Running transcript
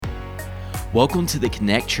Welcome to the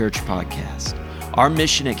Connect Church podcast. Our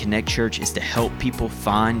mission at Connect Church is to help people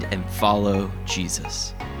find and follow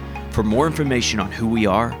Jesus. For more information on who we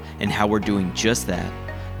are and how we're doing just that,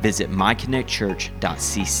 visit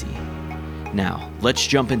myconnectchurch.cc. Now, let's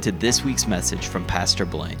jump into this week's message from Pastor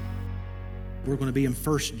Blaine. We're going to be in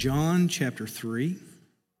 1 John chapter 3.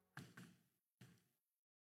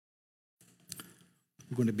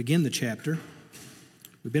 We're going to begin the chapter.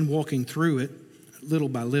 We've been walking through it little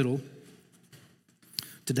by little.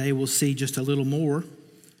 Today we'll see just a little more.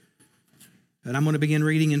 And I'm going to begin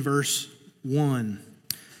reading in verse 1.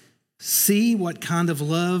 See what kind of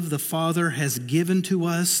love the Father has given to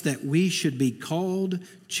us that we should be called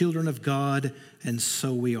children of God, and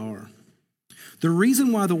so we are. The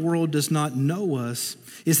reason why the world does not know us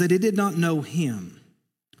is that it did not know Him.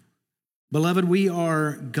 Beloved, we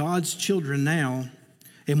are God's children now,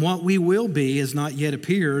 and what we will be has not yet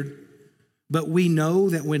appeared. But we know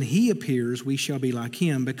that when He appears, we shall be like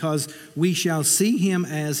Him, because we shall see Him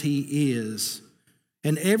as He is.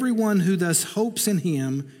 And everyone who thus hopes in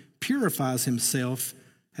Him purifies himself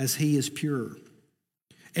as He is pure.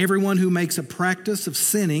 Everyone who makes a practice of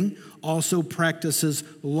sinning also practices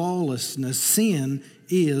lawlessness. Sin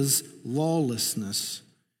is lawlessness.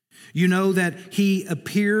 You know that He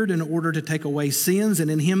appeared in order to take away sins, and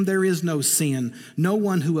in Him there is no sin. No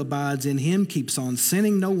one who abides in Him keeps on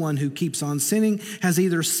sinning. No one who keeps on sinning has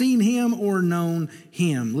either seen Him or known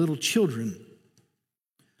Him. Little children,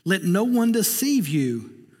 let no one deceive you.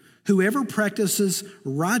 Whoever practices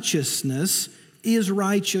righteousness is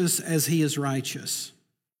righteous as He is righteous.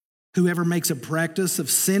 Whoever makes a practice of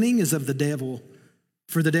sinning is of the devil.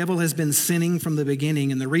 For the devil has been sinning from the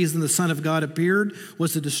beginning, and the reason the Son of God appeared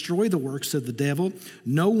was to destroy the works of the devil.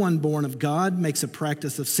 No one born of God makes a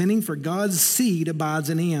practice of sinning, for God's seed abides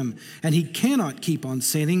in him, and he cannot keep on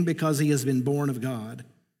sinning because he has been born of God.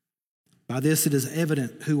 By this it is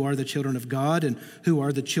evident who are the children of God and who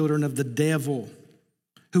are the children of the devil.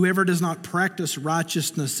 Whoever does not practice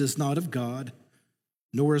righteousness is not of God,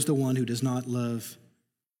 nor is the one who does not love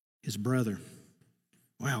his brother.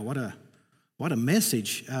 Wow, what a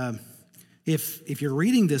message. If you're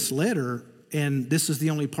reading this letter and this is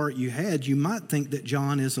the only part you had, you might think that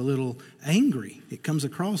John is a little angry. It comes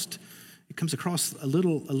across a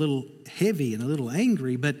little heavy and a little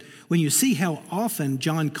angry, but when you see how often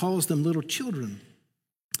John calls them little children,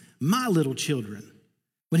 my little children,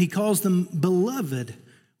 when he calls them beloved,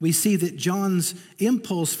 we see that John's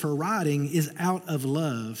impulse for writing is out of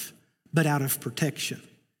love, but out of protection.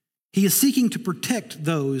 He is seeking to protect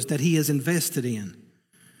those that he has invested in.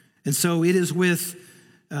 And so it is with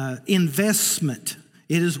investment,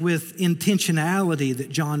 it is with intentionality that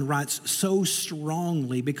John writes so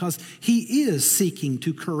strongly, because he is seeking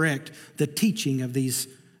to correct the teaching of these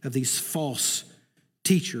false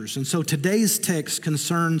teachers. And so today's text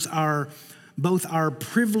concerns both our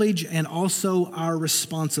privilege and also our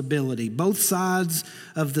responsibility, both sides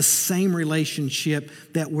of the same relationship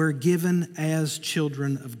that we're given as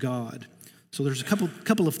children of God. So there's a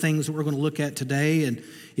couple of things that we're going to look at today, and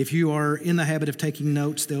if you are in the habit of taking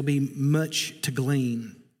notes, there'll be much to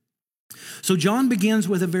glean. So John begins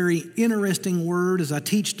with a very interesting word as I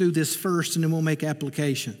teach through this first, and then we'll make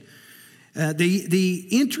application. The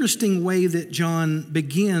interesting way that John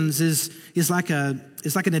begins is like an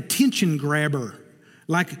attention grabber.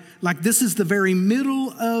 Like this is the very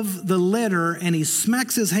middle of the letter, and he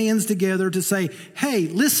smacks his hands together to say, hey,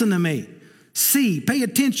 listen to me. See, pay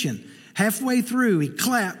attention. Halfway through, he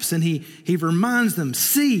claps and he reminds them,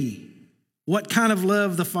 see what kind of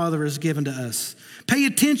love the Father has given to us. Pay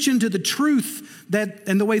attention to the truth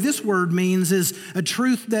and the way this word means is a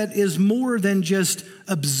truth that is more than just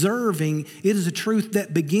observing. It is a truth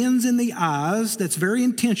that begins in the eyes, that's very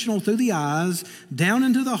intentional through the eyes, down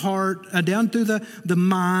into the heart, down through the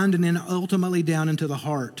mind, and then ultimately down into the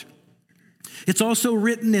heart. It's also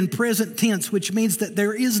written in present tense, which means that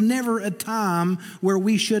there is never a time where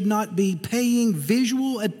we should not be paying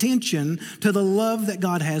visual attention to the love that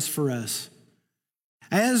God has for us.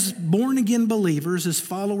 As born-again believers, as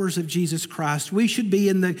followers of Jesus Christ, we should be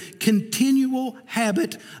in the continual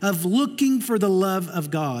habit of looking for the love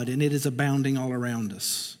of God, and it is abounding all around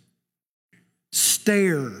us.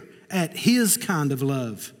 Stare at His kind of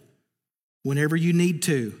love whenever you need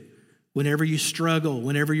to, whenever you struggle,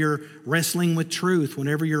 whenever you're wrestling with truth,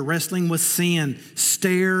 whenever you're wrestling with sin.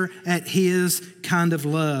 Stare at His kind of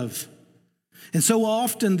love. And so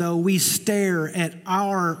often, though, we stare at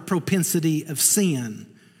our propensity of sin.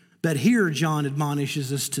 But here, John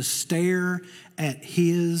admonishes us to stare at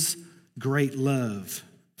His great love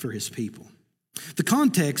for His people. The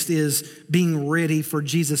context is being ready for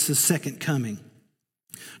Jesus' second coming.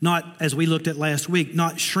 Not, as we looked at last week,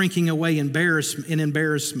 not shrinking away in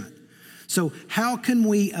embarrassment. So how can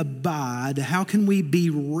we abide? How can we be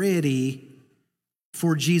ready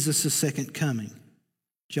for Jesus' second coming?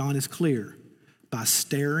 John is clear. By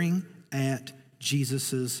staring at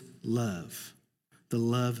Jesus' love, the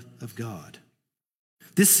love of God.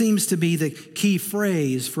 This seems to be the key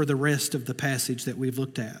phrase for the rest of the passage that we've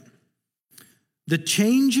looked at. The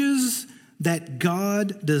changes that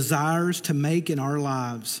God desires to make in our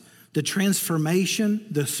lives, the transformation,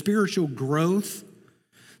 the spiritual growth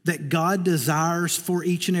that God desires for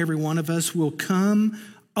each and every one of us will come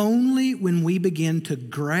only when we begin to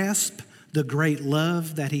grasp the great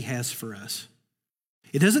love that He has for us.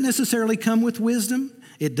 It doesn't necessarily come with wisdom.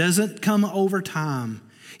 It doesn't come over time.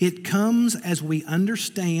 It comes as we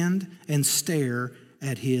understand and stare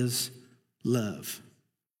at His love.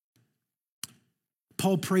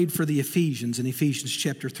 Paul prayed for the Ephesians in Ephesians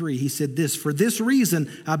chapter 3. He said this, "For this reason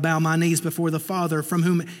I bow my knees before the Father, from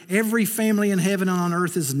whom every family in heaven and on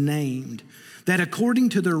earth is named, that according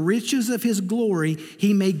to the riches of His glory,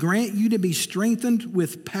 He may grant you to be strengthened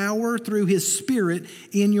with power through His Spirit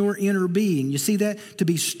in your inner being." You see that? To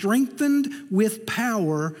be strengthened with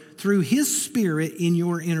power through His Spirit in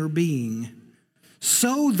your inner being,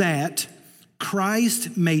 so that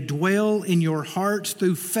Christ may dwell in your hearts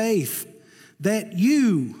through faith, that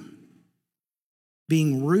you,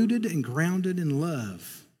 being rooted and grounded in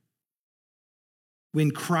love.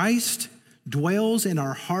 When Christ dwells in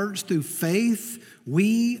our hearts through faith,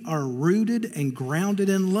 we are rooted and grounded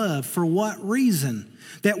in love. For what reason?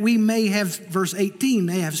 That we may have, verse 18,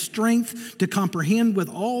 may have strength to comprehend with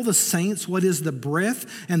all the saints what is the breadth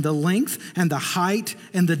and the length and the height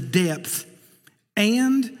and the depth,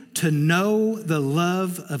 and to know the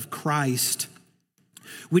love of Christ,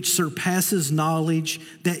 which surpasses knowledge,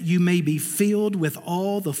 that you may be filled with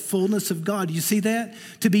all the fullness of God. You see that?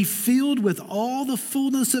 To be filled with all the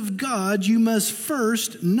fullness of God, you must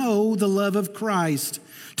first know the love of Christ.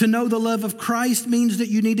 To know the love of Christ means that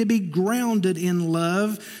you need to be grounded in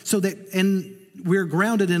love, and we're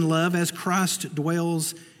grounded in love as Christ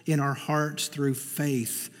dwells in our hearts through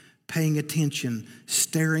faith. Paying attention,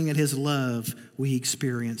 staring at His love, we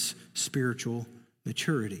experience spiritual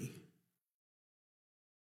maturity.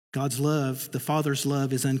 God's love, the Father's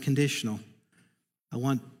love, is unconditional. I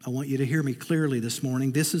want you to hear me clearly this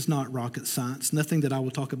morning. This is not rocket science. Nothing that I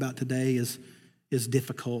will talk about today is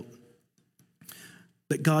difficult.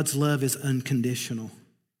 But God's love is unconditional.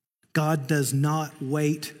 God does not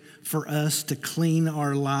wait for us to clean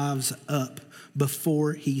our lives up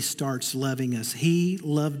before He starts loving us. He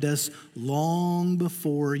loved us long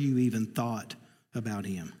before you even thought about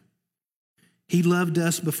Him. He loved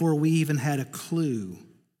us before we even had a clue.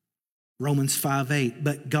 Romans 5:8,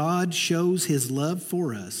 but God shows His love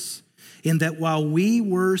for us in that while we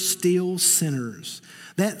were still sinners,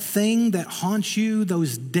 that thing that haunts you,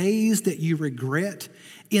 those days that you regret,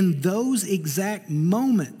 in those exact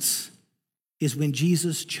moments is when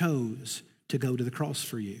Jesus chose to go to the cross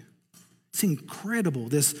for you. It's incredible,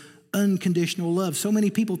 this unconditional love. So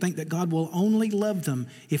many people think that God will only love them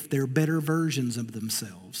if they're better versions of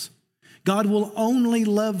themselves. God will only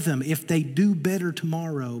love them if they do better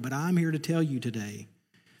tomorrow. But I'm here to tell you today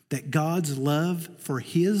that God's love for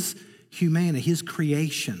His humanity, His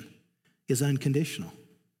creation, is unconditional.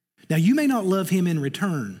 Now, you may not love Him in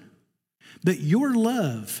return, but your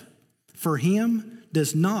love for Him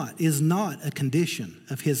is not a condition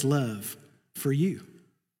of His love for you.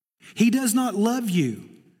 He does not love you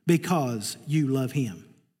because you love Him.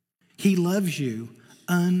 He loves you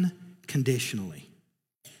unconditionally.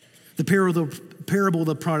 The parable of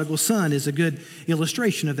the prodigal son is a good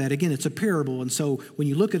illustration of that. Again, it's a parable, and so when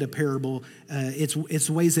you look at a parable, it's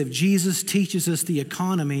ways that Jesus teaches us the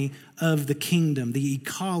economy of the kingdom, the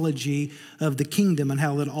ecology of the kingdom, and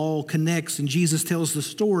how it all connects. And Jesus tells the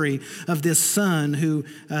story of this son who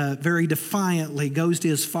very defiantly goes to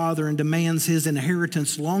his father and demands his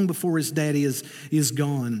inheritance long before his daddy is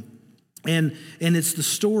gone. And it's the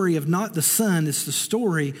story of not the son, it's the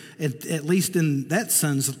story, at least in that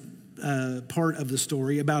son's part of the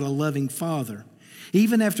story, about a loving father.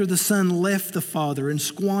 Even after the son left the father and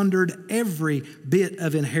squandered every bit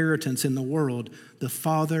of inheritance in the world, the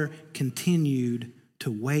father continued to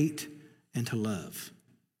wait and to love.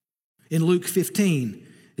 In Luke 15,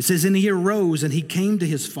 it says, and he arose and he came to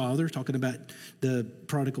his father, talking about the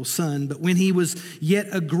prodigal son. But when he was yet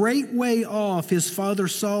a great way off, his father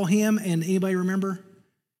saw him, and anybody remember?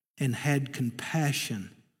 And had compassion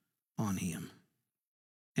on him.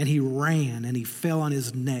 And he ran and he fell on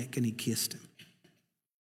his neck and he kissed him.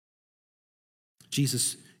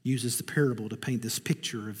 Jesus uses the parable to paint this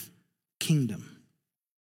picture of kingdom.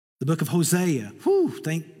 The book of Hosea. Whew,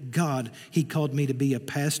 thank God he called me to be a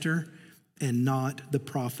pastor and not the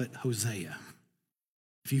prophet Hosea.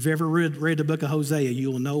 If you've ever read the book of Hosea,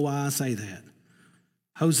 you will know why I say that.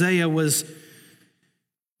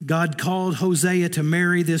 God called Hosea to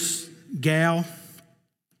marry this gal.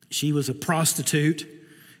 She was a prostitute.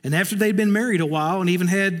 And after they'd been married a while and even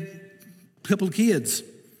had a couple of kids,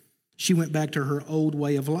 she went back to her old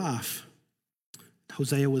way of life.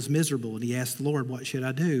 Hosea was miserable, and he asked the Lord, what should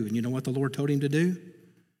I do? And you know what the Lord told him to do?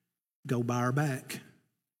 Go buy her back.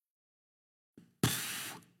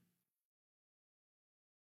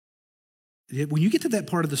 When you get to that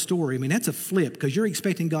part of the story, I mean, that's a flip, because you're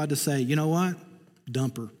expecting God to say, you know what?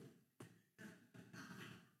 Dump her.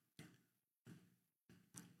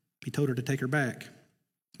 He told her to take her back.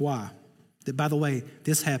 Why? By the way,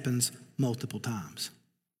 this happens multiple times.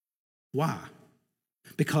 Why?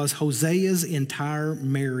 Because Hosea's entire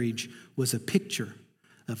marriage was a picture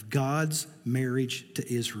of God's marriage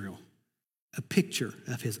to Israel, a picture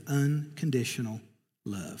of his unconditional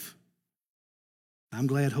love. I'm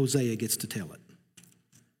glad Hosea gets to tell it.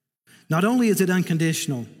 Not only is it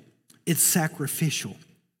unconditional, it's sacrificial.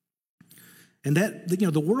 And that,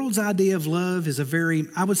 the world's idea of love is a very,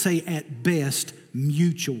 I would say at best,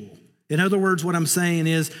 mutual. In other words, what I'm saying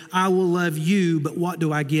is, I will love you, but what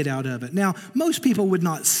do I get out of it? Now, most people would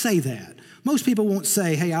not say that. Most people won't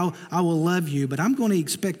say, hey, I will love you, but I'm going to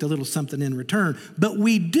expect a little something in return. But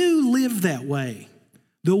we do live that way.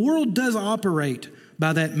 The world does operate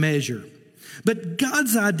by that measure. But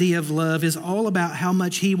God's idea of love is all about how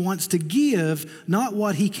much he wants to give, not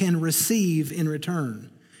what he can receive in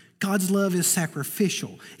return. God's love is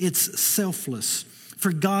sacrificial. It's selfless.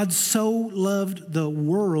 For God so loved the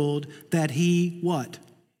world that he, what?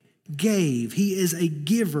 Gave. He is a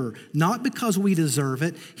giver, not because we deserve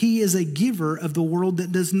it. He is a giver of the world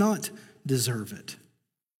that does not deserve it.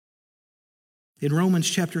 In Romans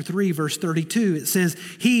chapter 3, verse 32, it says,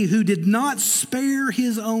 he who did not spare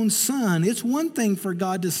his own son. It's one thing for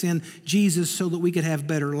God to send Jesus so that we could have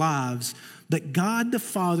better lives, but God the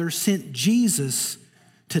Father sent Jesus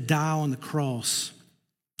to die on the cross,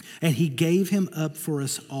 and he gave him up for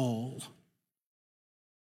us all.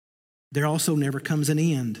 There also never comes an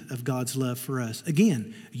end of God's love for us.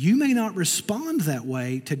 Again, you may not respond that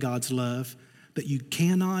way to God's love, but you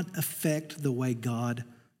cannot affect the way God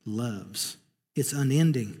loves. It's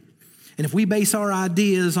unending. And if we base our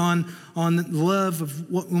ideas on love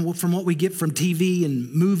from what we get from TV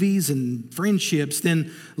and movies and friendships,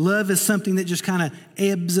 then love is something that just kind of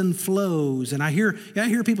ebbs and flows. And I hear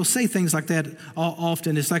people say things like that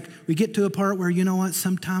often. It's like we get to a part where, you know what,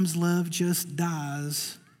 sometimes love just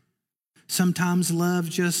dies. Sometimes love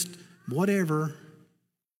just whatever.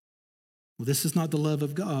 Well, this is not the love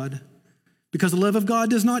of God. Because the love of God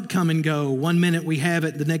does not come and go. One minute we have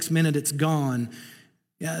it, the next minute it's gone.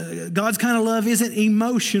 God's kind of love isn't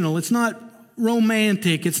emotional. It's not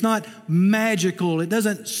romantic. It's not magical. It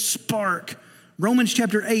doesn't spark. Romans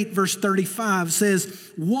chapter 8, verse 35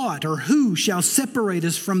 says, what or who shall separate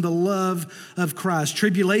us from the love of Christ?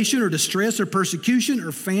 Tribulation or distress or persecution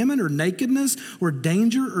or famine or nakedness or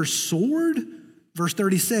danger or sword? Verse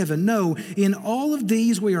 37, no, in all of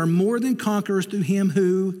these we are more than conquerors through him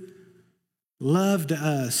who loved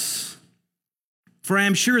us. For I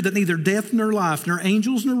am sure that neither death nor life, nor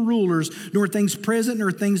angels nor rulers, nor things present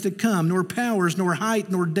nor things to come, nor powers, nor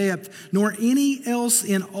height, nor depth, nor any else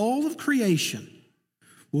in all of creation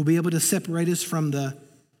will be able to separate us from the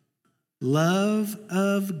love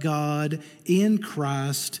of God in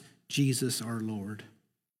Christ Jesus our Lord.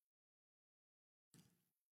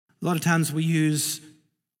 A lot of times we use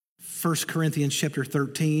 1 Corinthians chapter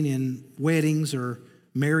 13 in weddings or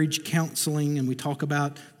marriage counseling, and we talk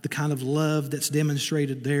about the kind of love that's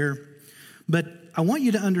demonstrated there. But I want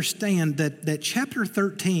you to understand that chapter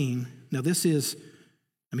 13, now this is,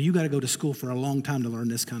 you got to go to school for a long time to learn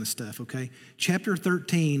this kind of stuff, okay? Chapter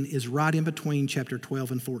 13 is right in between chapter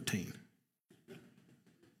 12 and 14.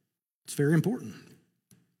 It's very important.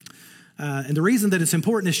 And the reason that it's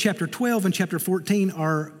important is chapter 12 and chapter 14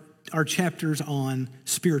 are chapters on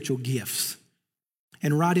spiritual gifts.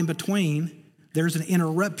 And right in between, there's an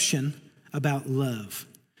interruption about love.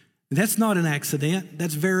 That's not an accident.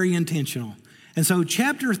 That's very intentional. And so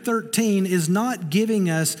chapter 13 is not giving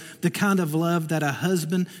us the kind of love that a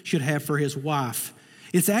husband should have for his wife.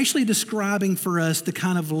 It's actually describing for us the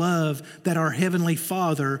kind of love that our Heavenly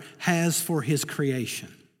Father has for his creation.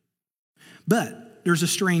 But there's a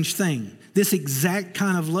strange thing. This exact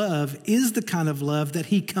kind of love is the kind of love that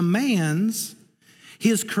he commands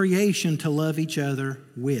his creation to love each other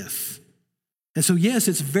with. And so, yes,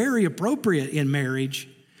 it's very appropriate in marriage,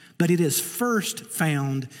 but it is first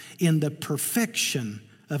found in the perfection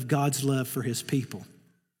of God's love for his people.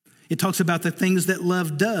 It talks about the things that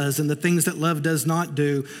love does and the things that love does not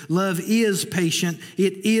do. Love is patient.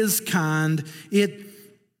 It is kind. It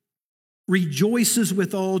rejoices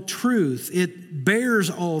with all truth. It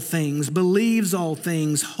bears all things, believes all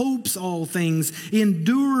things, hopes all things,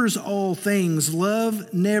 endures all things.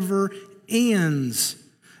 Love never ends.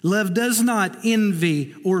 Love does not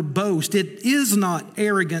envy or boast. It is not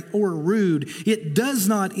arrogant or rude. It does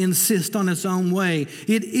not insist on its own way.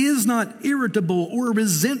 It is not irritable or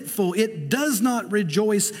resentful. It does not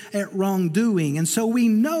rejoice at wrongdoing. And so we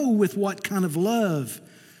know with what kind of love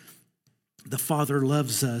the Father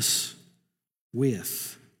loves us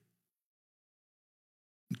with.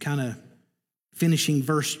 Kind of finishing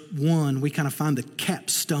verse 1, we kind of find the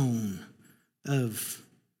capstone of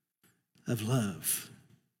love.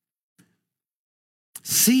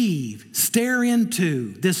 Stare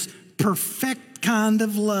into this perfect kind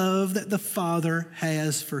of love that the Father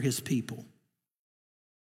has for his people.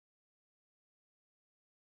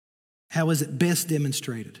 How is it best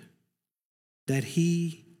demonstrated? That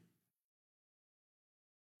he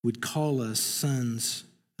would call us sons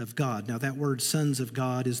of God. Now that word sons of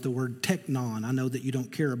God is the word teknon. I know that you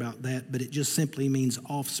don't care about that, but it just simply means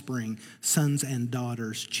offspring, sons and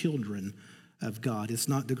daughters, children of God. It's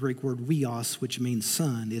not the Greek word weos, which means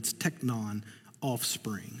son. It's teknon,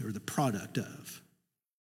 offspring, or the product of.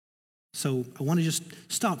 So I want to just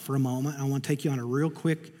stop for a moment. I want to take you on a real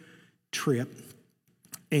quick trip.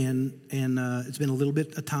 And it's been a little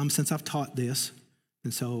bit of time since I've taught this.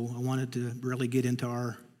 And so I wanted to really get into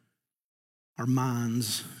our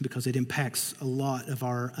minds because it impacts a lot of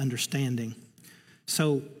our understanding.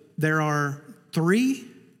 So there are 3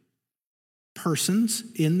 persons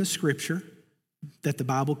in the Scripture that the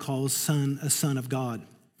Bible calls a son of God.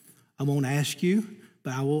 I won't ask you,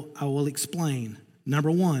 but I will explain. Number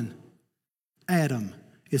 1, Adam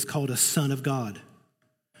is called a son of God.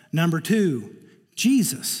 Number 2,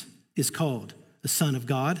 Jesus is called a son of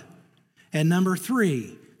God. And number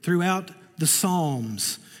 3, throughout the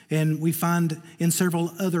Psalms, and we find in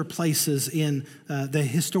several other places in the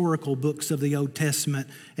historical books of the Old Testament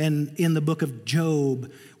and in the book of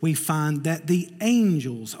Job, we find that the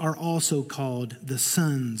angels are also called the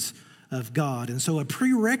sons of God. And so a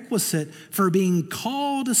prerequisite for being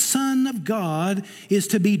called a son of God is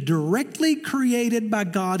to be directly created by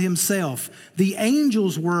God himself. The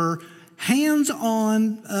angels were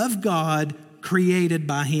hands-on of God, created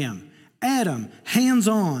by him. Adam,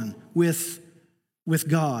 hands-on with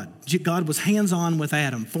God. God was hands-on with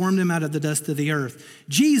Adam, formed him out of the dust of the earth.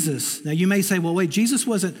 Jesus, now you may say, well, wait, Jesus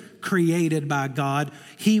wasn't created by God.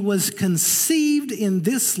 He was conceived in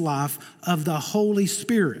this life of the Holy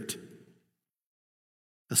Spirit,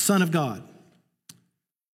 the Son of God.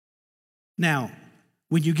 Now,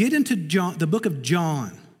 when you get into John, the book of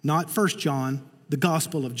John, not 1 John, the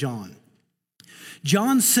Gospel of John,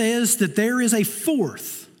 John says that there is a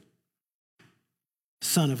 4th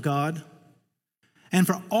Son of God. And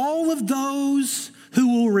for all of those who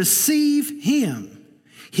will receive him,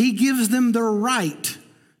 he gives them the right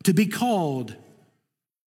to be called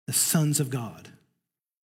the sons of God.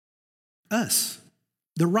 Us,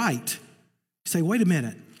 the right. You say, wait a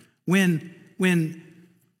minute. When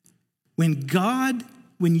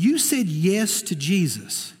you said yes to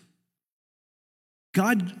Jesus,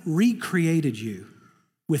 God recreated you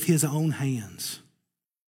with his own hands.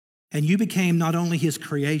 And you became not only his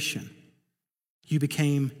creation, you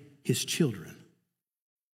became his children.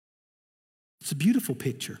 It's a beautiful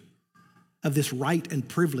picture of this right and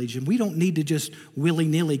privilege. And we don't need to just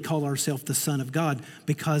willy-nilly call ourselves the Son of God,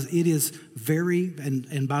 because it is very,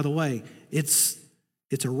 and by the way, it's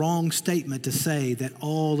a wrong statement to say that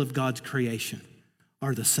all of God's creation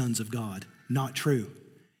are the sons of God. Not true.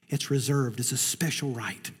 It's reserved. It's a special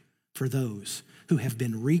right for those who have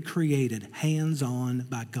been recreated hands-on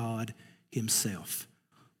by God himself.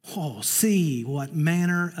 Oh, see what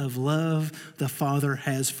manner of love the Father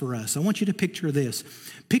has for us. I want you to picture this.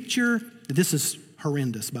 This is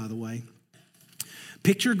horrendous, by the way.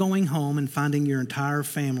 Picture going home and finding your entire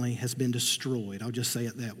family has been destroyed. I'll just say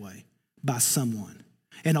it that way, by someone.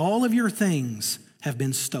 And all of your things have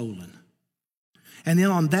been stolen. And then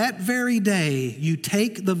on that very day, you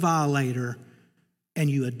take the violator and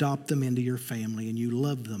you adopt them into your family and you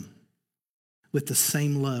love them with the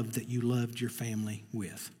same love that you loved your family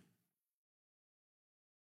with.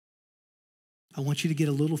 I want you to get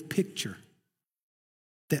a little picture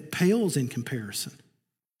that pales in comparison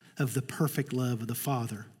of the perfect love of the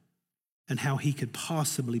Father and how he could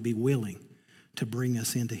possibly be willing to bring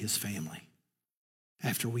us into his family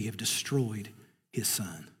after we have destroyed his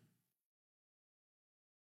Son.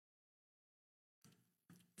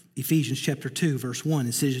 Ephesians chapter 2, verse 1,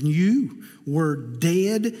 it says, "You were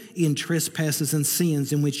dead in trespasses and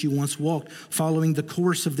sins in which you once walked, following the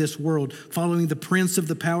course of this world, following the prince of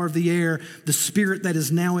the power of the air, the spirit that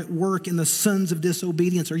is now at work in the sons of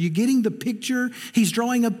disobedience." Are you getting the picture? He's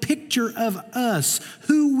drawing a picture of us,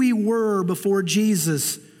 who we were before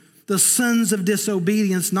Jesus, the sons of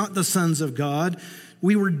disobedience, not the sons of God.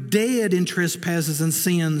 We were dead in trespasses and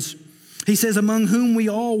sins. He says, "Among whom we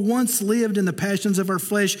all once lived in the passions of our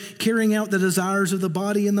flesh, carrying out the desires of the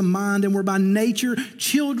body and the mind, and were by nature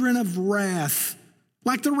children of wrath,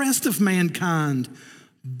 like the rest of mankind.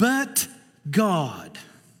 But God,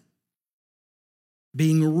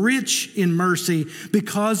 being rich in mercy,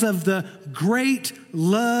 because of the great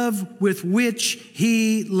love with which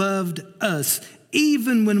He loved us,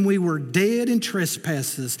 even when we were dead in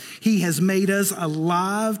trespasses, He has made us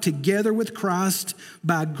alive together with Christ.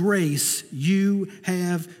 By grace you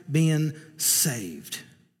have been saved."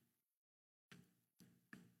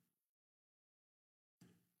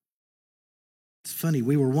 It's funny,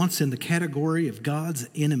 we were once in the category of God's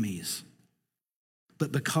enemies,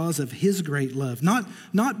 but because of His great love,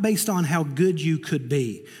 not based on how good you could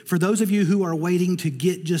be. For those of you who are waiting to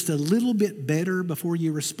get just a little bit better before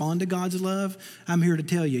you respond to God's love, I'm here to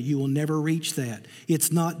tell you, you will never reach that.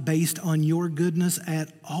 It's not based on your goodness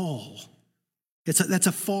at all. That's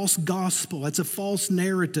a false gospel. That's a false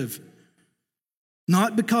narrative.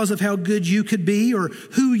 Not because of how good you could be or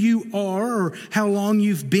who you are or how long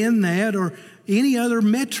you've been that or any other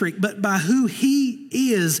metric, but by who He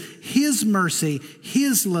is, His mercy,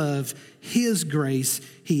 His love, His grace.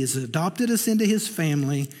 He has adopted us into His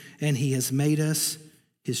family, and He has made us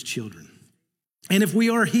His children. And if we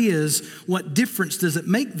are His, what difference does it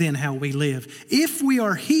make then how we live? If we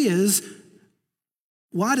are His,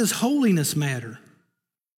 why does holiness matter?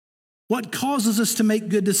 What causes us to make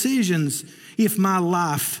good decisions if my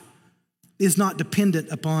life is not dependent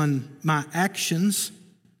upon my actions?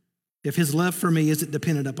 If His love for me isn't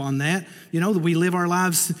dependent upon that, that we live our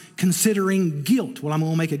lives considering guilt. Well, I'm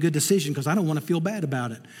going to make a good decision because I don't want to feel bad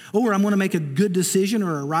about it. Or I'm going to make a good decision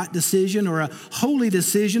or a right decision or a holy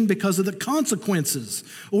decision because of the consequences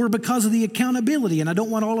or because of the accountability. And I don't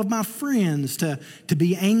want all of my friends to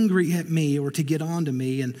be angry at me or to get on to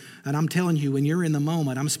me. And I'm telling you, when you're in the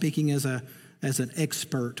moment, I'm speaking as an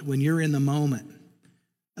expert, when you're in the moment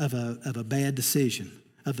of a bad decision,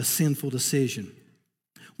 of a sinful decision,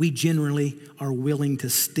 we generally are willing to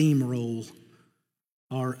steamroll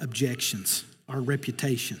our objections, our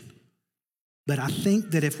reputation. But I think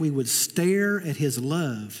that if we would stare at His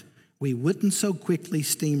love, we wouldn't so quickly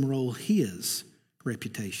steamroll His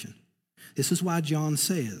reputation. This is why John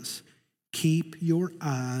says, keep your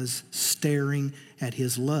eyes staring at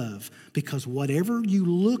His love, because whatever you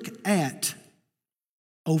look at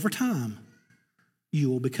over time, you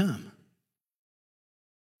will become.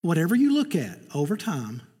 Whatever you look at over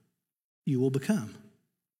time, you will become.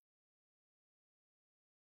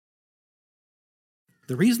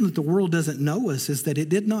 The reason that the world doesn't know us is that it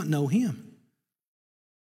did not know Him.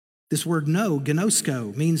 This word know,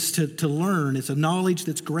 gnosko, means to learn. It's a knowledge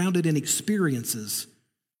that's grounded in experiences.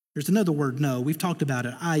 There's another word, know. We've talked about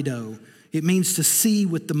it, eido. It means to see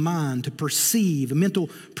with the mind, to perceive, a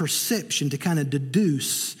mental perception, to kind of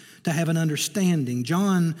deduce, to have an understanding.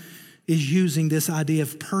 John is using this idea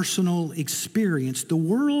of personal experience. The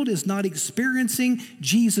world is not experiencing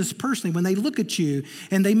Jesus personally. When they look at you,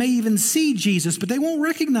 and they may even see Jesus, but they won't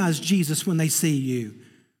recognize Jesus when they see you.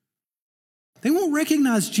 They won't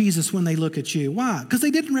recognize Jesus when they look at you. Why? Because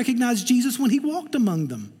they didn't recognize Jesus when He walked among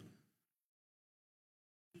them.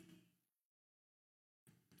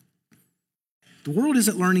 The world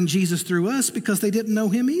isn't learning Jesus through us because they didn't know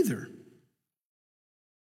Him either.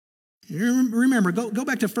 Remember, go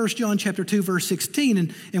back to 1 John chapter 2, verse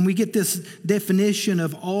 16, and we get this definition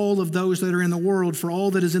of all of those that are in the world. For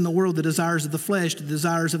all that is in the world, the desires of the flesh, the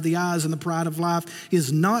desires of the eyes, and the pride of life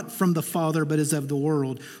is not from the Father, but is of the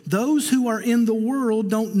world. Those who are in the world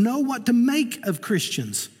don't know what to make of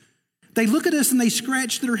Christians. They look at us and they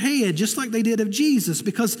scratch their head, just like they did of Jesus,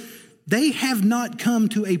 because they have not come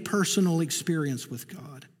to a personal experience with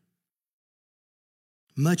God.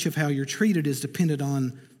 Much of how you're treated is dependent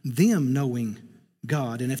on them knowing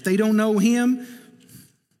God. And if they don't know Him,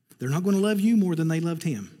 they're not going to love you more than they loved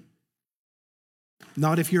Him.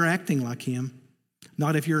 Not if you're acting like Him.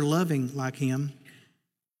 Not if you're loving like Him.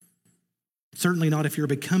 Certainly not if you're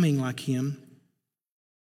becoming like Him.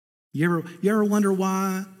 You ever wonder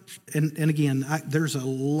why? And again, there's a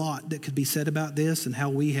lot that could be said about this and how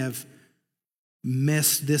we have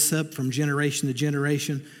messed this up from generation to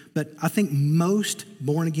generation. But I think most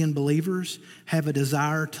born-again believers have a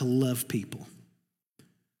desire to love people.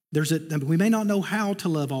 We may not know how to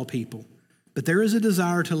love all people, but there is a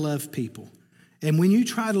desire to love people. And when you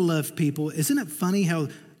try to love people, isn't it funny how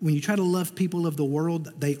when you try to love people of the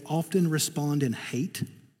world, they often respond in hate?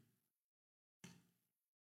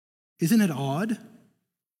 Isn't it odd?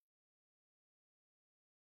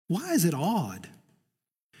 Why is it odd?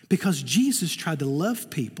 Because Jesus tried to love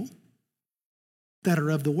people that are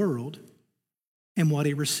of the world, and what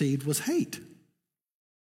he received was hate.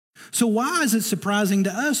 So why is it surprising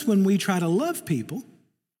to us when we try to love people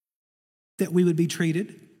that we would be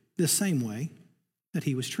treated the same way that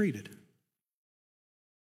he was treated?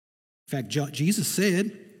 In fact, Jesus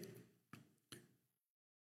said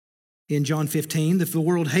in John 15, if the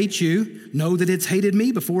world hates you, know that it's hated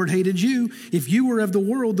me before it hated you. If you were of the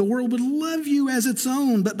world would love you as its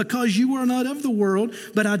own. But because you are not of the world,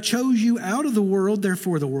 but I chose you out of the world,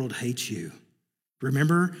 therefore the world hates you.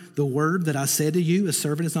 Remember the word that I said to you, a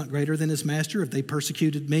servant is not greater than his master. If they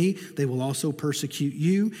persecuted me, they will also persecute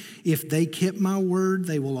you. If they kept my word,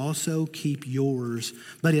 they will also keep yours.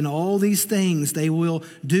 But in all these things they will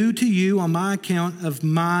do to you on my account of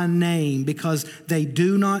my name, because they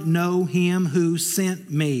do not know him who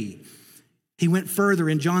sent me. He went further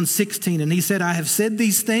in John 16 and he said, I have said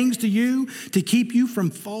these things to you to keep you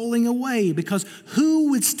from falling away, because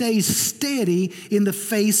who would stay steady in the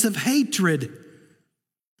face of hatred?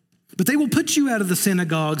 But they will put you out of the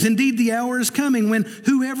synagogues. Indeed, the hour is coming when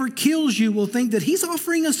whoever kills you will think that he's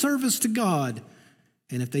offering a service to God.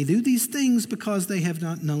 And if they do these things because they have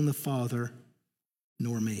not known the Father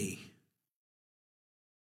nor me.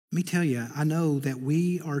 Let me tell you, I know that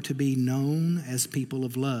we are to be known as people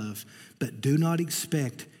of love, but do not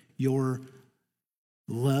expect your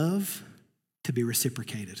love to be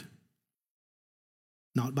reciprocated.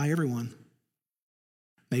 Not by everyone.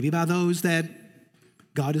 Maybe by those that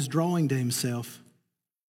God is drawing to himself,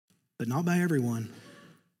 but not by everyone.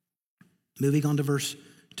 Moving on to verse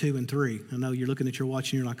 2 and 3. I know you're looking at your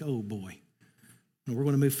watch and you're like, oh boy, we're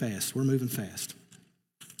going to move fast. We're moving fast.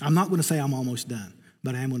 I'm not going to say I'm almost done,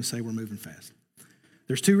 but I am going to say we're moving fast.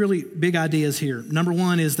 There's two really big ideas here. Number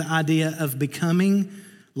one is the idea of becoming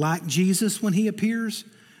like Jesus when he appears,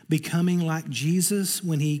 becoming like Jesus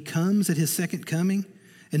when he comes at his second coming.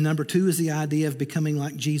 And number two is the idea of becoming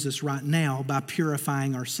like Jesus right now by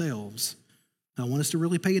purifying ourselves. I want us to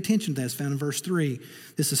really pay attention to that. It's found in verse 3.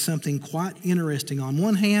 This is something quite interesting. On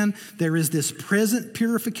one hand, there is this present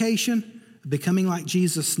purification, becoming like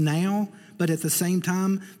Jesus now, but at the same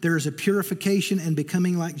time, there is a purification and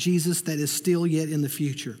becoming like Jesus that is still yet in the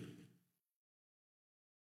future.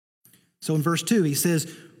 So in verse 2, he says,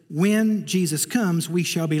 when Jesus comes, we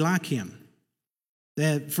shall be like him.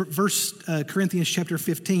 Corinthians chapter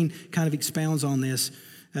 15 kind of expounds on this,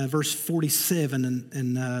 verse 47,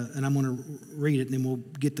 and I'm going to read it and then we'll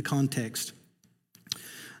get the context.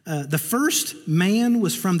 The first man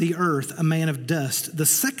was from the earth, a man of dust. The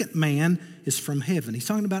second man is from heaven. He's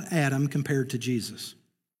talking about Adam compared to Jesus.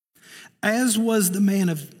 As was the man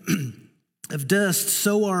of dust,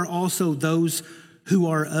 so are also those who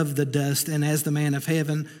are of the dust, and as the man of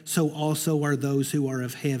heaven, so also are those who are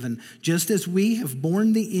of heaven. Just as we have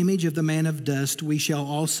borne the image of the man of dust, we shall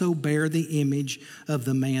also bear the image of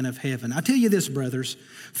the man of heaven. I tell you this, brothers,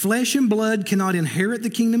 flesh and blood cannot inherit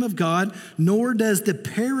the kingdom of God, nor does the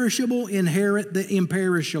perishable inherit the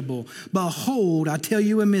imperishable. Behold, I tell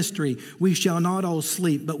you a mystery. We shall not all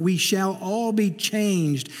sleep, but we shall all be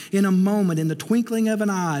changed in a moment, in the twinkling of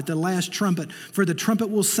an eye, at the last trumpet. For the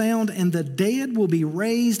trumpet will sound, and the dead will be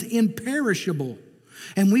raised imperishable,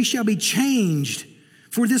 and we shall be changed.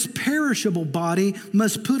 For this perishable body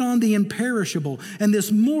must put on the imperishable, and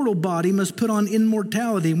this mortal body must put on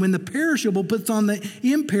immortality. When the perishable puts on the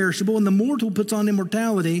imperishable, and the mortal puts on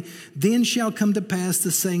immortality, then shall come to pass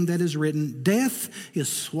the saying that is written, death is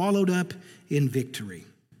swallowed up in victory.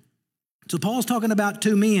 So Paul's talking about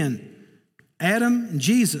two men, Adam and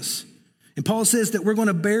Jesus. And Paul says that we're going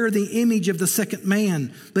to bear the image of the second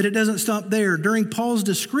man, but it doesn't stop there. During Paul's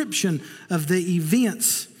description of the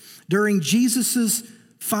events during Jesus'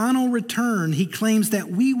 final return, he claims that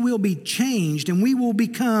we will be changed and we will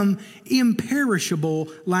become imperishable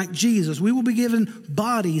like Jesus. We will be given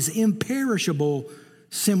bodies imperishable,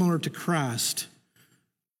 similar to Christ.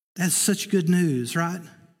 That's such good news, right?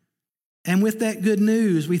 And with that good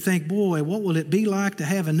news, we think, boy, what will it be like to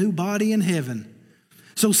have a new body in heaven?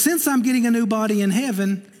 So since I'm getting a new body in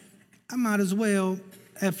heaven, I might as well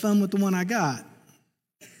have fun with the one I got.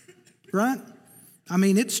 Right? I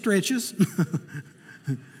mean, it stretches.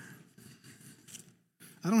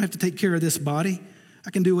 I don't have to take care of this body.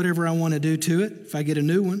 I can do whatever I want to do to it if I get a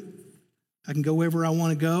new one. I can go wherever I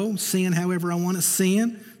want to go, sin however I want to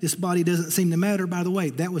sin. This body doesn't seem to matter. By the way,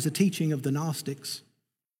 that was a teaching of the Gnostics.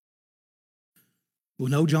 Well,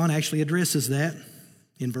 no, John actually addresses that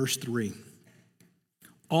in verse 3.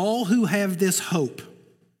 All who have this hope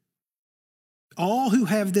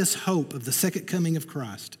of the second coming of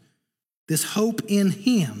Christ, this hope in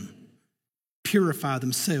Him, purify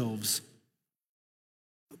themselves.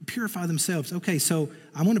 Purify themselves. Okay, so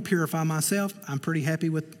I want to purify myself. I'm pretty happy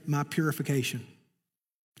with my purification.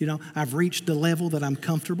 I've reached the level that I'm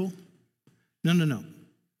comfortable. No.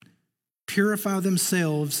 Purify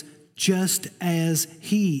themselves just as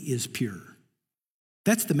He is pure.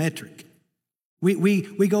 That's the metric.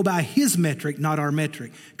 We go by His metric, not our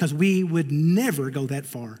metric, because we would never go that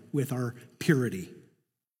far with our purity.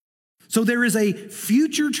 So there is a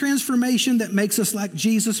future transformation that makes us like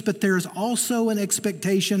Jesus, but there is also an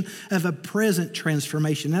expectation of a present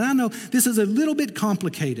transformation. And I know this is a little bit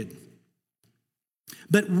complicated,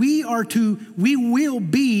 but we will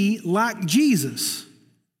be like Jesus,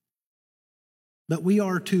 but we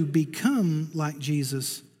are to become like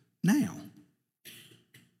Jesus now.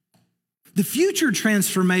 The future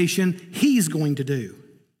transformation He's going to do.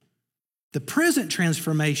 The present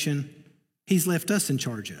transformation He's left us in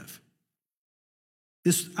charge of.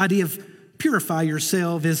 This idea of purify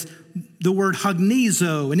yourself is the word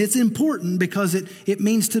hagnizo, and it's important because it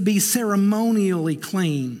means to be ceremonially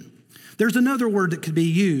clean. There's another word that could be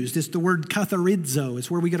used. It's the word katharizo. It's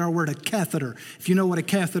where we get our word a catheter. If you know what a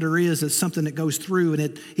catheter is, it's something that goes through and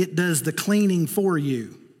it does the cleaning for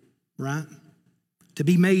you, right? To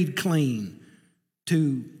be made clean,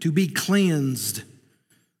 to be cleansed.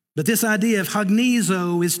 But this idea of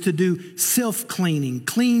hagnizo is to do self-cleaning,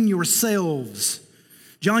 clean yourselves.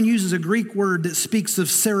 John uses a Greek word that speaks of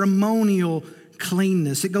ceremonial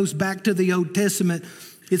cleanness. It goes back to the Old Testament.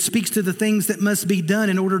 It speaks to the things that must be done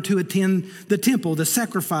in order to attend the temple, the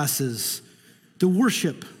sacrifices, the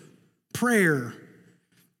worship, prayer.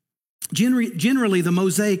 Generally, the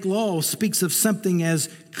Mosaic law speaks of something as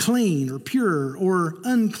clean or pure or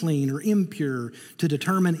unclean or impure to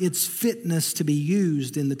determine its fitness to be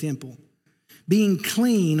used in the temple. Being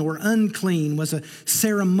clean or unclean was a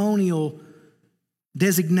ceremonial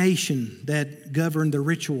designation that governed the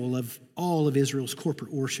ritual of all of Israel's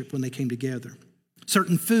corporate worship when they came together.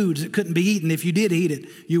 Certain foods that couldn't be eaten. If you did eat it,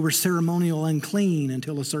 you were ceremonial unclean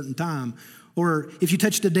until a certain time. Or if you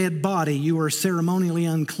touched a dead body, you were ceremonially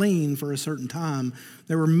unclean for a certain time.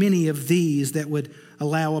 There were many of these that would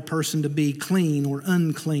allow a person to be clean or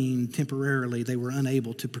unclean temporarily. They were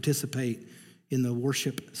unable to participate in the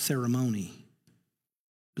worship ceremony.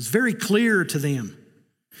 It was very clear to them.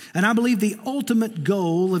 And I believe the ultimate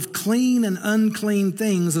goal of clean and unclean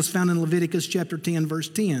things is found in Leviticus chapter 10, verse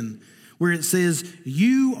 10, where it says,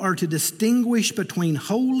 you are to distinguish between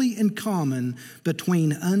holy and common,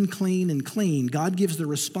 between unclean and clean. God gives the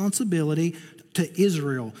responsibility to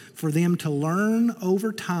Israel for them to learn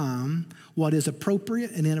over time what is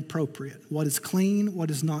appropriate and inappropriate, what is clean, what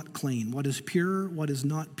is not clean, what is pure, what is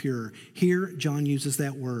not pure. Here, John uses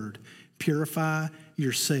that word, purify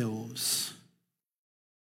yourselves.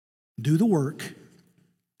 Do the work,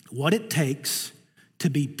 what it takes to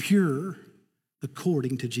be pure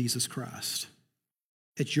according to Jesus Christ.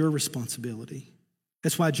 It's your responsibility.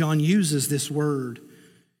 That's why John uses this word.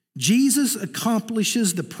 Jesus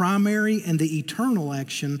accomplishes the primary and the eternal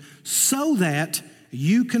action so that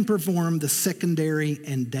you can perform the secondary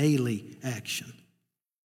and daily action.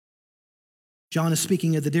 John is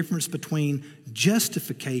speaking of the difference between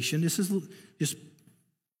justification. Just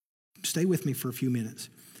stay with me for a few minutes.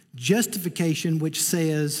 Justification, which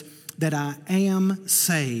says that I am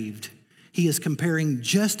saved. He is comparing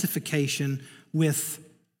justification with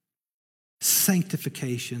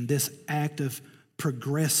sanctification, this act of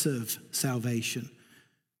progressive salvation.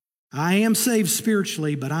 I am saved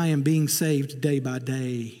spiritually, but I am being saved day by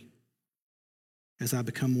day as I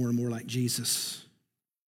become more and more like Jesus.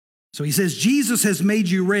 So he says, Jesus has made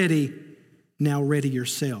you ready, now ready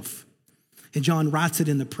yourself. And John writes it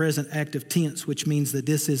in the present active tense, which means that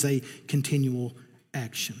this is a continual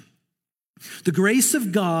action. The grace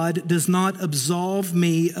of God does not absolve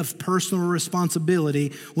me of personal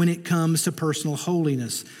responsibility when it comes to personal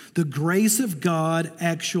holiness. The grace of God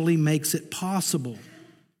actually makes it possible.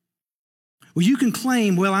 Well, you can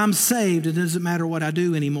claim, well, I'm saved. It doesn't matter what I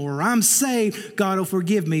do anymore. Or I'm saved. God will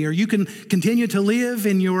forgive me. Or you can continue to live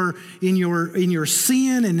in your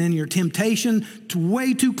sin and in your temptation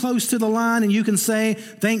way too close to the line. And you can say,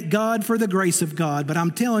 thank God for the grace of God. But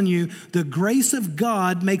I'm telling you, the grace of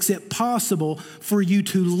God makes it possible for you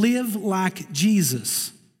to live like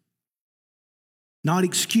Jesus, not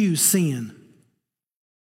excuse sin.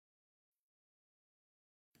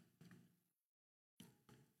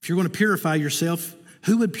 If you're going to purify yourself,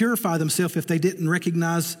 who would purify themselves if they didn't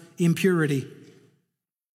recognize impurity?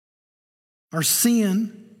 Our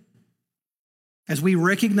sin, as we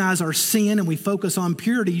recognize our sin and we focus on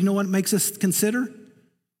purity, you know what it makes us consider?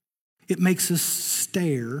 It makes us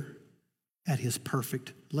stare at his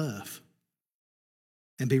perfect love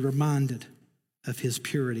and be reminded of his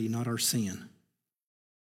purity, not our sin.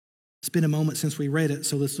 It's been a moment since we read it,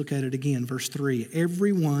 so let's look at it again. Verse 3,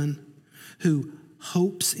 everyone who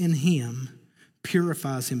hopes in him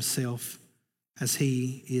purifies himself as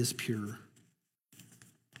he is pure.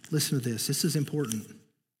 Listen to this. This is important.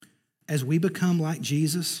 As we become like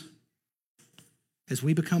Jesus,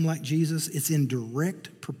 it's in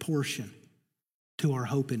direct proportion to our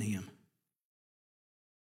hope in him.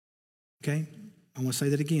 Okay? I want to say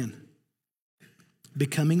that again.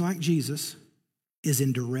 Becoming like Jesus is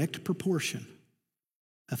in direct proportion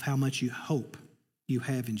of how much you hope you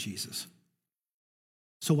have in Jesus.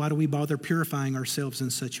 So why do we bother purifying ourselves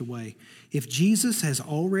in such a way? If Jesus has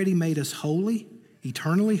already made us holy,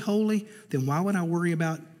 eternally holy, then why would I worry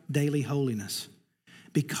about daily holiness?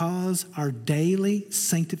 Because our daily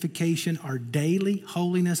sanctification, our daily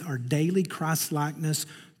holiness, our daily Christ-likeness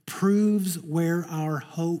proves where our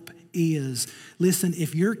hope is. Listen,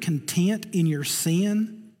 if you're content in your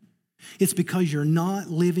sin, it's because you're not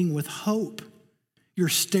living with hope. You're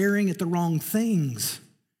staring at the wrong things.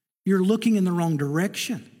 You're looking in the wrong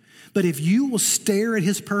direction. But if you will stare at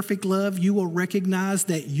his perfect love, you will recognize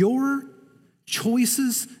that your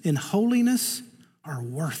choices in holiness are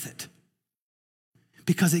worth it.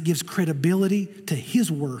 Because it gives credibility to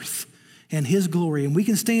his worth and his glory. And we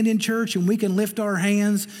can stand in church and we can lift our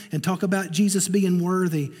hands and talk about Jesus being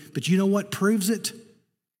worthy. But you know what proves it?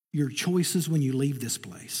 Your choices when you leave this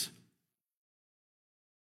place.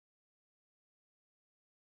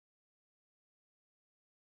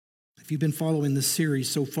 If you've been following this series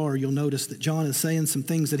so far, you'll notice that John is saying some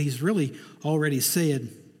things that he's really already said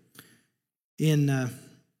in 1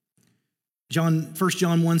 John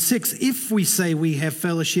 1:6. If we say we have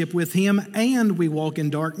fellowship with him and we walk in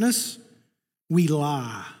darkness, we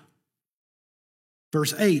lie.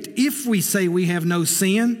 Verse 8, if we say we have no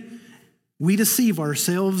sin, we deceive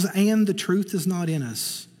ourselves and the truth is not in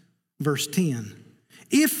us. Verse 10,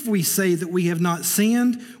 if we say that we have not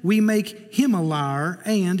sinned, we make him a liar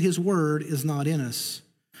and his word is not in us.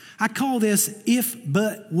 I call this if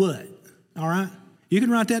but what, all right? You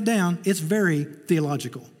can write that down. It's very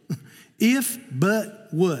theological. If but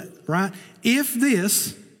what, right? If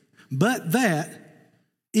this but that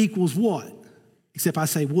equals what? Except I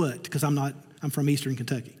say what because I'm from Eastern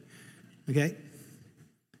Kentucky. Okay?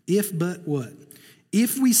 If but what?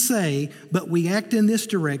 If we say, but we act in this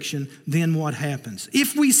direction, then what happens?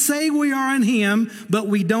 If we say we are in him, but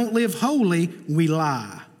we don't live holy, we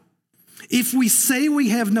lie. If we say we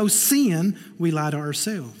have no sin, we lie to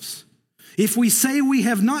ourselves. If we say we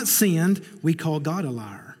have not sinned, we call God a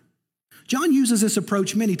liar. John uses this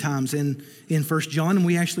approach many times in 1 John, and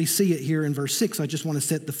we actually see it here in verse 6. I just want to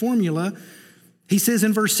set the formula. He says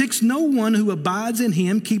in verse 6, no one who abides in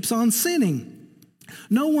him keeps on sinning.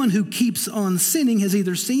 No one who keeps on sinning has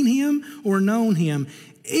either seen him or known him.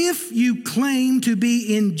 If you claim to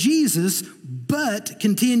be in Jesus but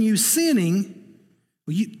continue sinning,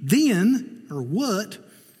 then, or what,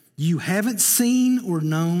 you haven't seen or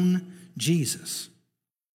known Jesus.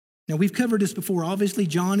 Now, we've covered this before. Obviously,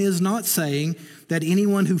 John is not saying that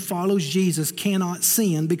anyone who follows Jesus cannot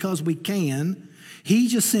sin, because we can. He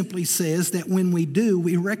just simply says that when we do,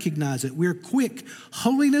 we recognize it. We're quick.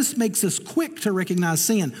 Holiness makes us quick to recognize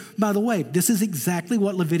sin. By the way, this is exactly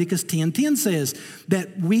what Leviticus 10:10 says,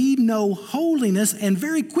 that we know holiness, and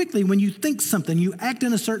very quickly when you think something, you act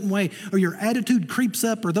in a certain way, or your attitude creeps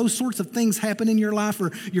up, or those sorts of things happen in your life,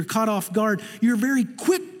 or you're caught off guard, you're very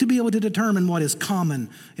quick to be able to determine what is common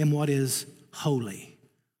and what is holy,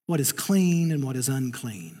 what is clean and what is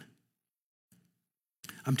unclean.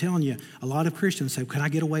 I'm telling you, a lot of Christians say, can I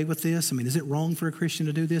get away with this? I mean, is it wrong for a Christian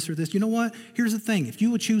to do this or this? You know what? Here's the thing. If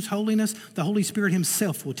you will choose holiness, the Holy Spirit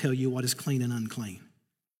himself will tell you what is clean and unclean.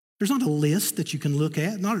 There's not a list that you can look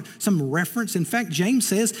at, not some reference. In fact, James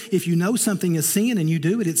says, if you know something is sin and you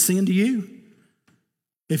do it, it's sin to you.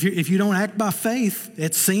 If you don't act by faith,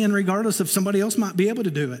 it's sin regardless if somebody else might be able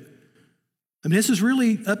to do it. I mean, this is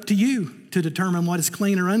really up to you to determine what is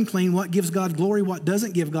clean or unclean, what gives God glory, what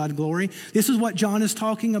doesn't give God glory. This is what John is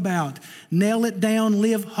talking about. Nail it down,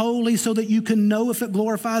 live holy so that you can know if it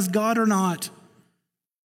glorifies God or not.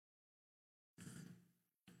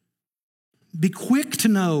 Be quick to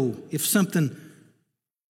know if something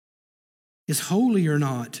is holy or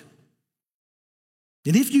not.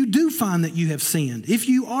 And if you do find that you have sinned, if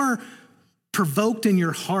you are provoked in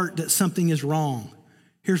your heart that something is wrong,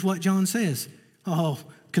 here's what John says. Oh,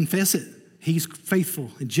 confess it. He's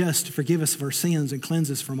faithful and just to forgive us of our sins and cleanse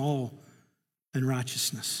us from all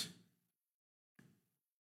unrighteousness.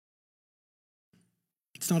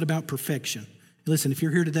 It's not about perfection. Listen, if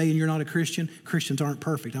you're here today and you're not a Christian, Christians aren't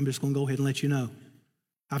perfect. I'm just going to go ahead and let you know.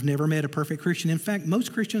 I've never met a perfect Christian. In fact,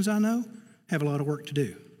 most Christians I know have a lot of work to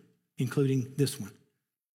do, including this one.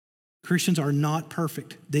 Christians are not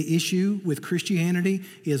perfect. The issue with Christianity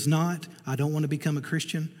is not, I don't want to become a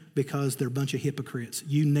Christian because they're a bunch of hypocrites.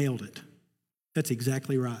 You nailed it. That's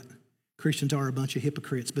exactly right. Christians are a bunch of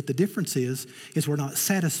hypocrites. But the difference is we're not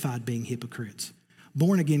satisfied being hypocrites.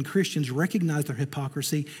 Born-again Christians recognize their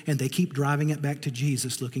hypocrisy and they keep driving it back to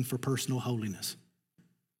Jesus looking for personal holiness.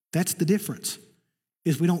 That's the difference.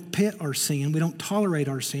 Is we don't pet our sin, we don't tolerate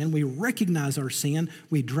our sin, we recognize our sin,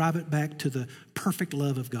 we drive it back to the perfect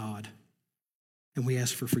love of God, and we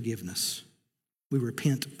ask for forgiveness. We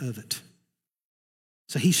repent of it.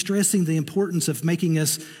 So he's stressing the importance of making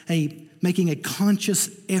a conscious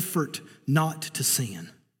effort not to sin.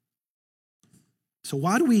 So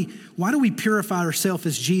why do we purify ourselves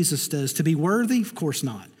as Jesus does? To be worthy? Of course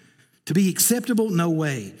not. To be acceptable? No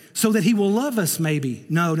way. So that he will love us, maybe?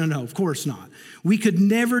 No, of course not. We could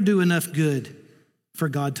never do enough good for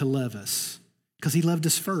God to love us because he loved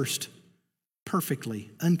us first, perfectly,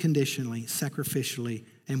 unconditionally, sacrificially,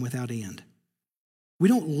 and without end. We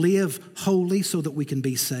don't live holy so that we can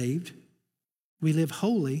be saved. We live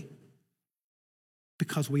holy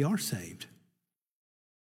because we are saved.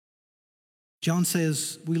 John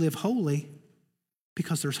says we live holy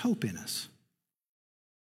because there's hope in us.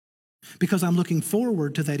 Because I'm looking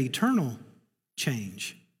forward to that eternal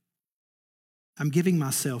change. I'm giving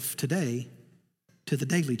myself today to the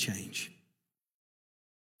daily change.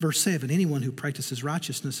 Verse 7, anyone who practices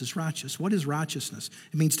righteousness is righteous. What is righteousness?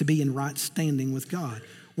 It means to be in right standing with God.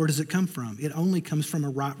 Where does it come from? It only comes from a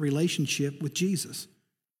right relationship with Jesus.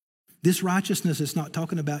 This righteousness is not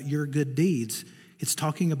talking about your good deeds. It's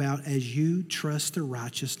talking about as you trust the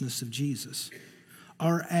righteousness of Jesus.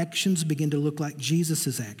 Our actions begin to look like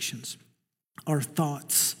Jesus' actions. Our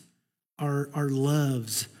thoughts, our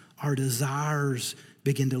loves, our desires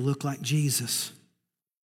begin to look like Jesus.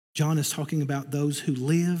 John is talking about those who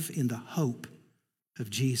live in the hope of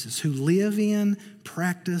Jesus, who live in,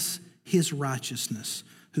 practice his righteousness,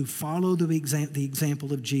 who follow the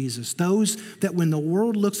example of Jesus. Those that when the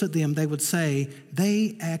world looks at them, they would say,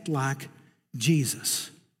 they act like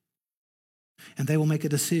Jesus. And they will make a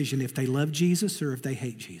decision if they love Jesus or if they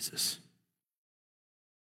hate Jesus.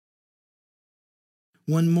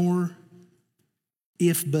 One more,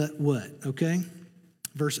 if but what, okay?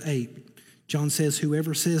 Verse 8, John says,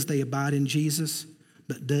 whoever says they abide in Jesus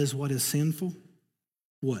but does what is sinful,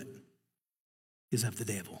 what? Is of the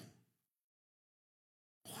devil.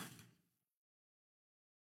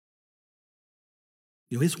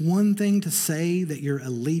 You know, it's one thing to say that your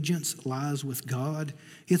allegiance lies with God.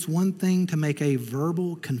 It's one thing to make a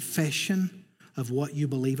verbal confession of what you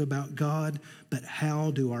believe about God, but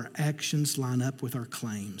how do our actions line up with our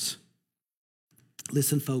claims?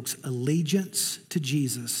 Listen, folks, allegiance to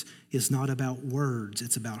Jesus is not about words,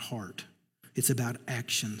 it's about heart. It's about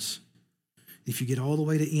actions. If you get all the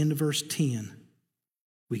way to the end of verse 10,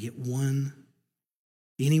 we get one.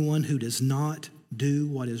 Anyone who does not do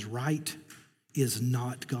what is right is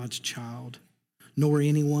not God's child, nor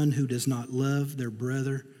anyone who does not love their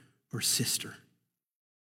brother or sister.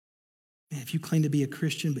 Man, if you claim to be a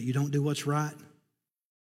Christian but you don't do what's right,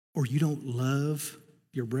 or you don't love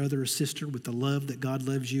your brother or sister with the love that God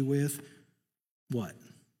loves you with, what?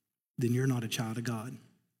 Then you're not a child of God.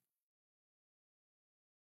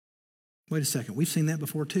 Wait a second. We've seen that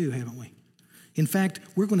before too, haven't we? In fact,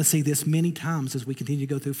 we're going to see this many times as we continue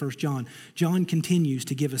to go through 1 John. John continues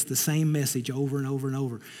to give us the same message over and over and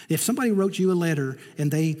over. If somebody wrote you a letter and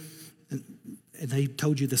they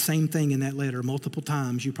told you the same thing in that letter multiple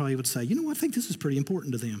times, you probably would say, you know, I think this is pretty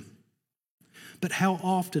important to them. But how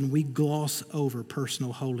often we gloss over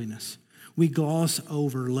personal holiness. We gloss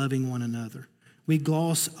over loving one another. We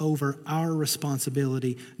gloss over our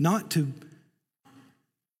responsibility not to,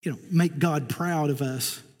 make God proud of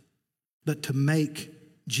us, but to make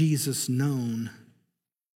Jesus known.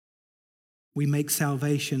 We make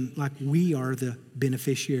salvation like we are the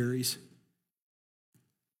beneficiaries.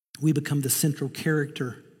 We become the central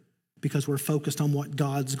character because we're focused on what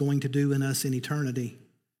God's going to do in us in eternity.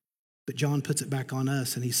 But John puts it back on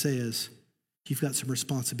us and he says, you've got some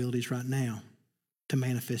responsibilities right now to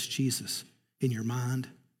manifest Jesus in your mind,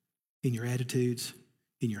 in your attitudes,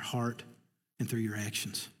 in your heart, and through your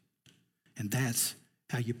actions. And that's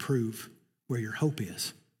how you prove where your hope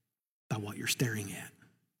is, by what you're staring at.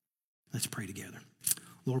 Let's pray together.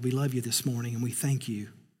 Lord, we love you this morning, and we thank you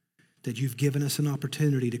that you've given us an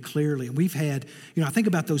opportunity to clearly, and we've had, I think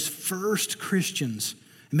about those first Christians,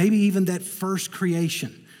 maybe even that first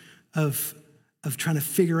creation of trying to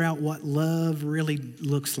figure out what love really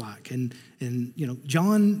looks like. And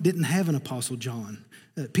John didn't have an Apostle John.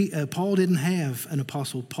 Paul didn't have an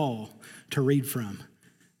Apostle Paul to read from.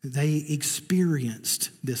 They experienced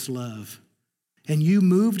this love. And you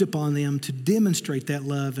moved upon them to demonstrate that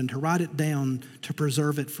love and to write it down to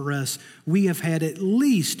preserve it for us. We have had at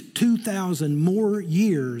least 2,000 more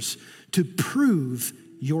years to prove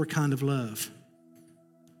your kind of love.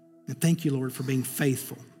 And thank you, Lord, for being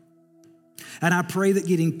faithful. And I pray that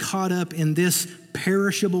getting caught up in this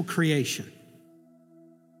perishable creation,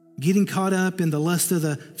 getting caught up in the lust of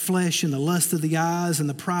the flesh and the lust of the eyes and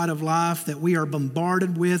the pride of life that we are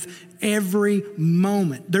bombarded with every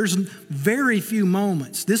moment. There's very few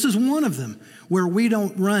moments, this is one of them, where we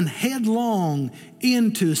don't run headlong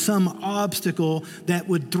into some obstacle that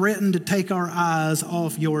would threaten to take our eyes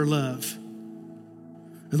off your love.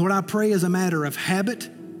 And Lord, I pray as a matter of habit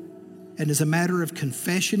and as a matter of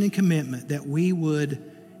confession and commitment that we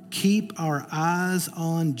would keep our eyes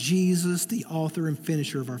on Jesus, the author and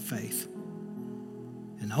finisher of our faith.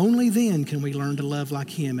 And only then can we learn to love like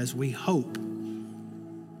him as we hope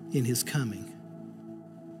in his coming.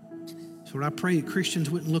 So Lord, I pray that Christians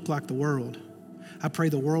wouldn't look like the world. I pray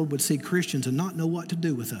the world would see Christians and not know what to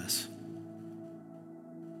do with us.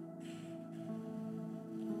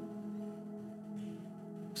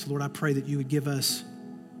 So Lord, I pray that you would give us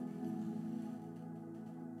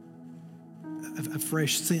a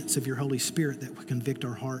fresh sense of your Holy Spirit that would convict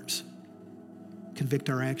our hearts, convict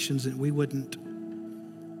our actions, and we wouldn't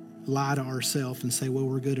lie to ourselves and say, well,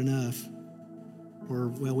 we're good enough, or,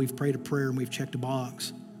 well, we've prayed a prayer and we've checked a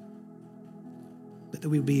box. But that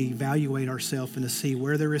we would evaluate ourselves and to see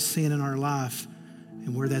where there is sin in our life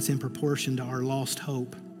and where that's in proportion to our lost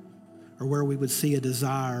hope, or where we would see a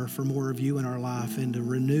desire for more of you in our life and a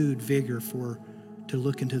renewed vigor to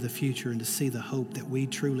look into the future and to see the hope that we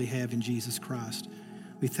truly have in Jesus Christ.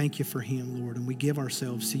 We thank you for him, Lord, and we give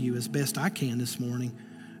ourselves to you as best I can this morning.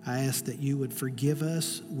 I ask that you would forgive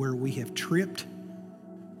us where we have tripped,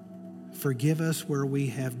 forgive us where we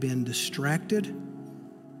have been distracted,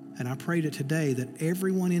 and I pray that today that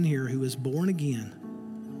everyone in here who is born again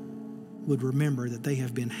would remember that they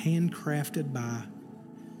have been handcrafted by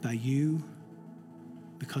you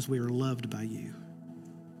because we are loved by you.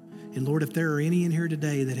 And Lord, if there are any in here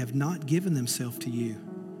today that have not given themselves to you,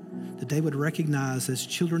 that they would recognize as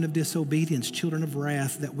children of disobedience, children of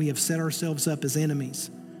wrath, that we have set ourselves up as enemies.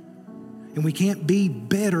 And we can't be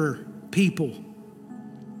better people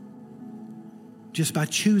just by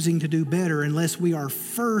choosing to do better unless we are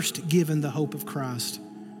first given the hope of Christ.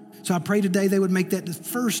 So I pray today they would make that the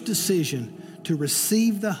first decision to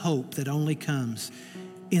receive the hope that only comes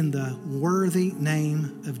in the worthy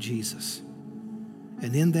name of Jesus.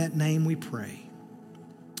 And in that name we pray.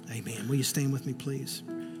 Amen. Will you stand with me, please?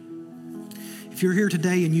 If you're here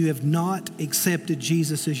today and you have not accepted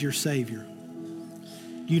Jesus as your Savior,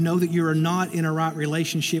 you know that you are not in a right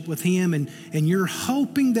relationship with him, and you're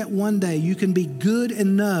hoping that one day you can be good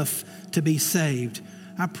enough to be saved,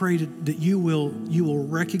 I pray that you will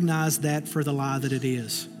recognize that for the lie that it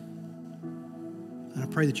is. And I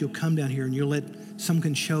pray that you'll come down here and you'll let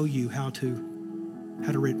someone show you how to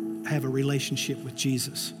have a relationship with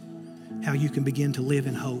Jesus, how you can begin to live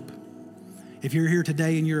in hope. If you're here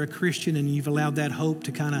today and you're a Christian and you've allowed that hope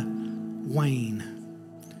to kind of wane,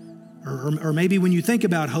 or maybe when you think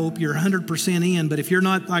about hope, you're 100% in, but if you're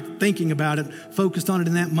not like thinking about it, focused on it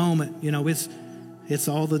in that moment, it's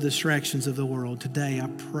all the distractions of the world. Today, I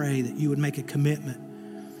pray that you would make a commitment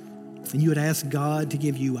and you would ask God to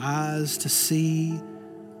give you eyes to see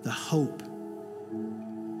the hope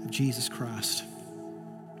of Jesus Christ.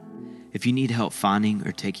 If you need help finding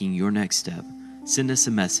or taking your next step, send us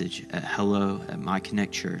a message at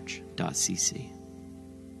hello@myconnectchurch.cc.